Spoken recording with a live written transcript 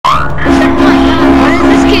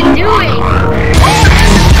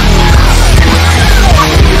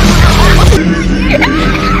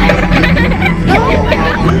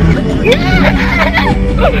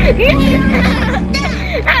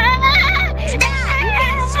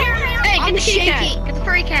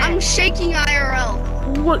I can. I'm shaking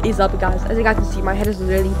IRL. What is up, guys? As you guys can see, my head is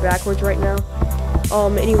literally backwards right now.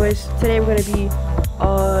 Anyways, today we're gonna be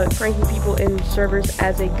pranking people in servers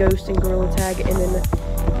as a ghost and gorilla tag, and then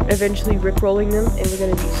eventually rickrolling them, and we're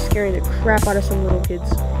gonna be scaring the crap out of some little kids.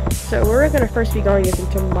 So we're gonna first be going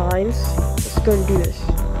into mines. Let's go and do this.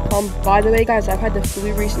 By the way, guys, I've had the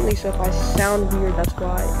flu recently, so if I sound weird, that's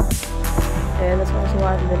why. And that's also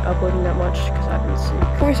why I haven't been uploading that much, because I've been sick.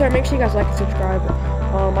 Before we start, make sure you guys like and subscribe.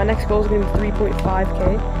 My next goal is going to be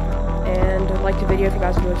 3.5k, and like the video if you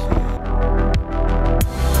guys enjoy this video.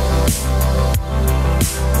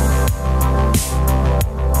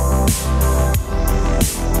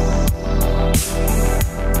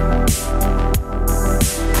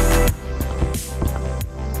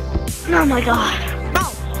 Oh my god. Bro,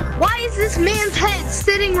 why is this man's head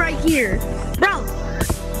sitting right here? Bro,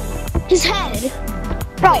 his head.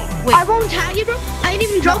 Bro, wait. I won't tag you, bro. I ain't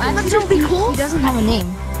even joking. Let's just be cool. He doesn't have a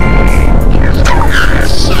name.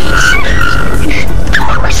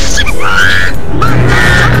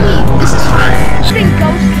 This is freaking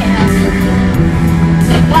ghost cam.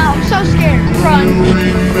 Wow, I'm so scared. Run.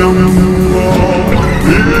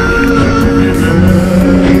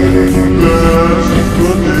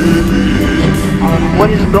 What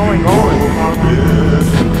is going on?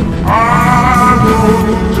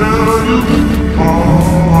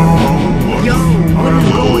 Yo, what is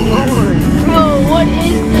going on? Bro, what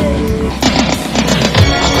is this?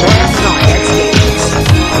 That's not it.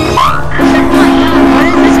 Oh my god, what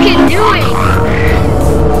is this kid doing?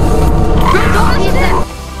 Bro, don't listen to that.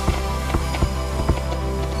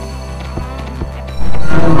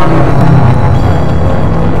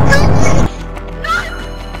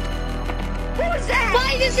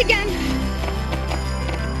 Why this again?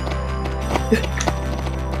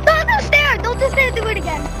 Don't stare! Don't just stare, do it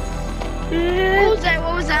again. What was that?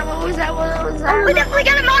 What was that? What was that? What was that? We definitely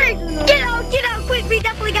got a motor! Get out, quick! We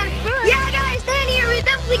definitely got it. Yeah, guys, stand here! We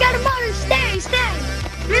definitely got a motor! Stay!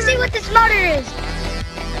 Let's see what this motor is.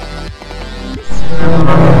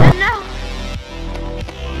 No!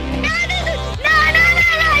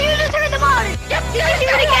 You just heard the motor! Yep, do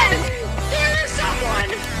it again! There is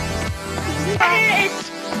someone!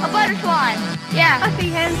 It's a butterfly. Yeah. I see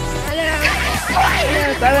him. Hello.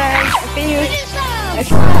 Yeah, bye-bye. I see you.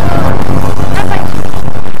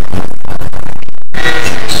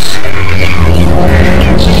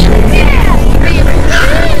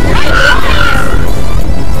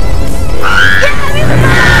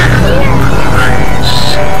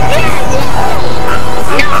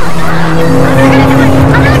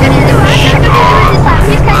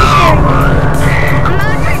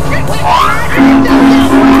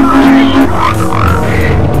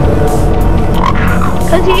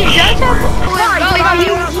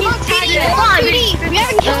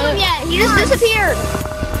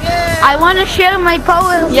 I want to share my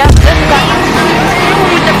power. Yes, this guy.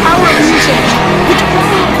 With the power of music. With the power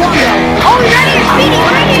of Quando. Oh, he's right here, Speedy,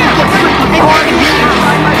 right here. He's recording him.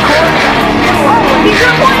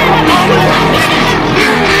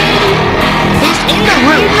 He's in the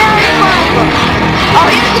room.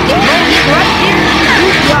 Oh, he's right here.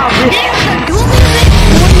 There's a dual music.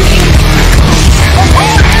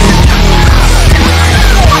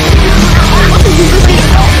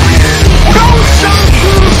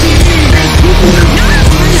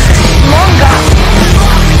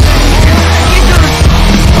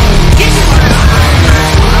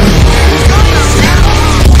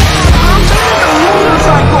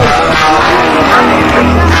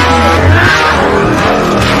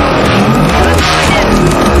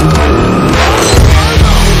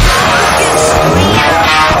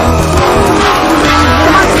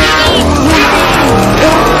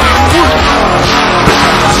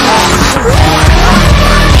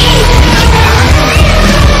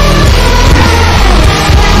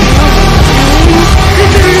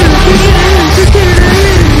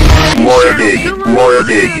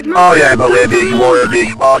 I am a living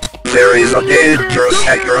warning bot. There is a dangerous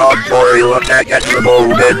hacker on Boreal attack at the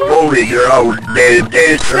moment. Only your own name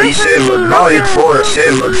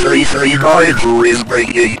 837947339 who is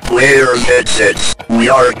bringing players headsets. We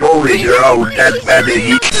are going your own and banning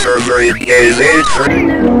each server in case it's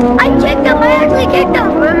I kicked him! I actually kicked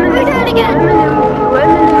him! Let me do it again!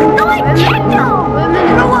 No, I kicked him!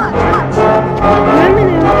 Bro, watch!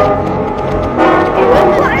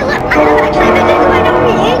 I have actually been into my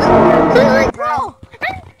enemies! So like, bro!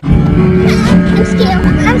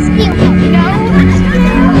 I'm scared, you know?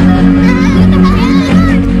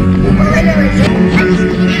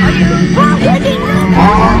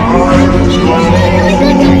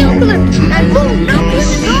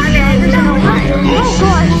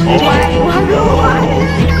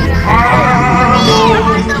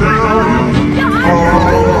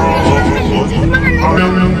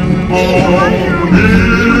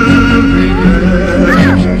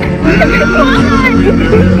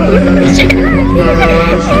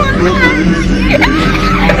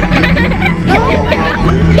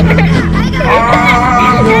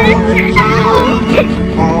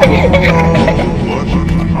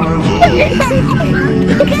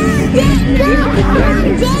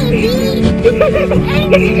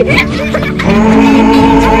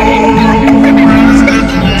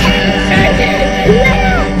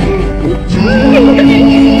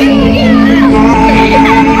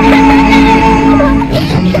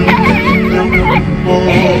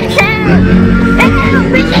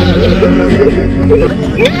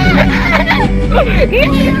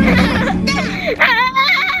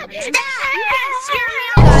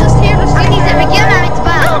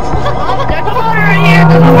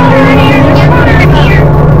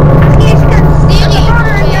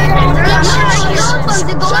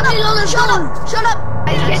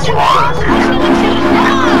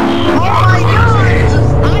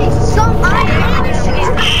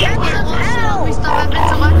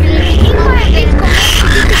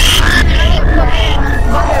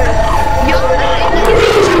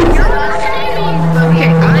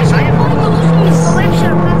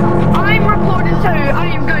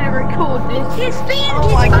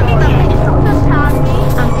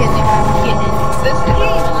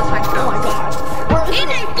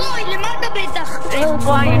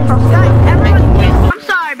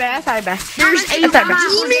 There's a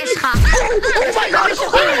demon! Oh my god, it's a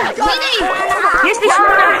demon! Yes, this one!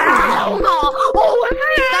 Oh,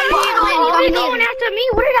 he's going after me!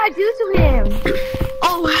 What did I do to him?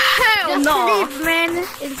 Oh, hell no!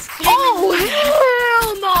 Oh, hell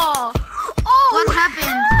no! Oh, what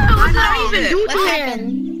happened? What did I even do to him?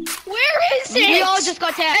 Where is it? We all just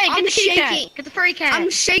got tagged. Hey, get I'm the kitty cat. shaking. Get the furry cat. I'm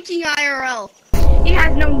shaking IRL. He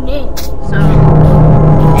has no name, so...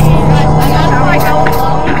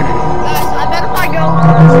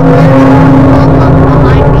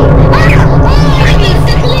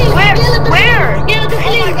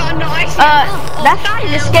 That guy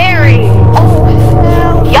is scary. Oh,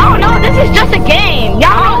 y'all know this is just a game.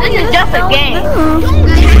 Y'all know this is just a game.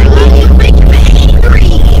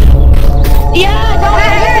 Yeah, don't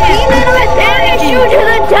banish you to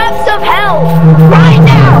the depths of hell. Right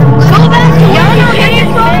now. Go back to y'all know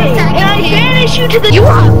and I banish you to the. You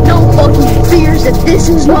have no fucking fears that this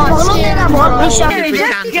is not scary. Oh,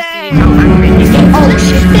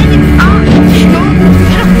 she's standing up.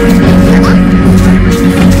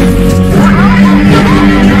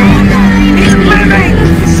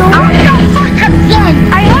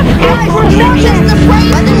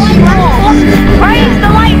 Raise the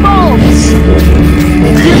light bulbs!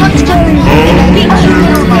 You look scary.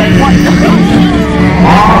 What the hell?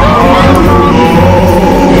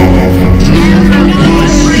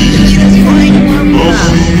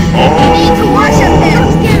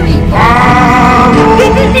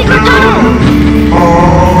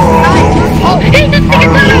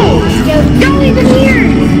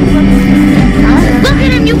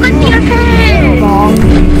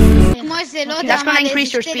 That's gonna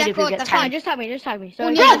increase your speed if you get tagged. Just tag me. So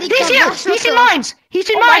he's here! He's in mines! He's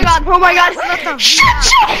in mines! Oh my god! Shit!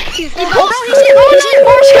 He's in horoscope!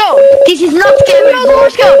 This is not scary.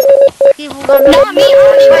 Horoscope! Not me,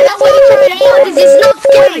 that's what you're trying to do. This is not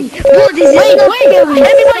scary. Bro, this is not scary.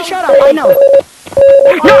 Everybody shut up, I know.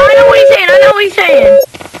 No, I know what he's saying, I know what he's saying.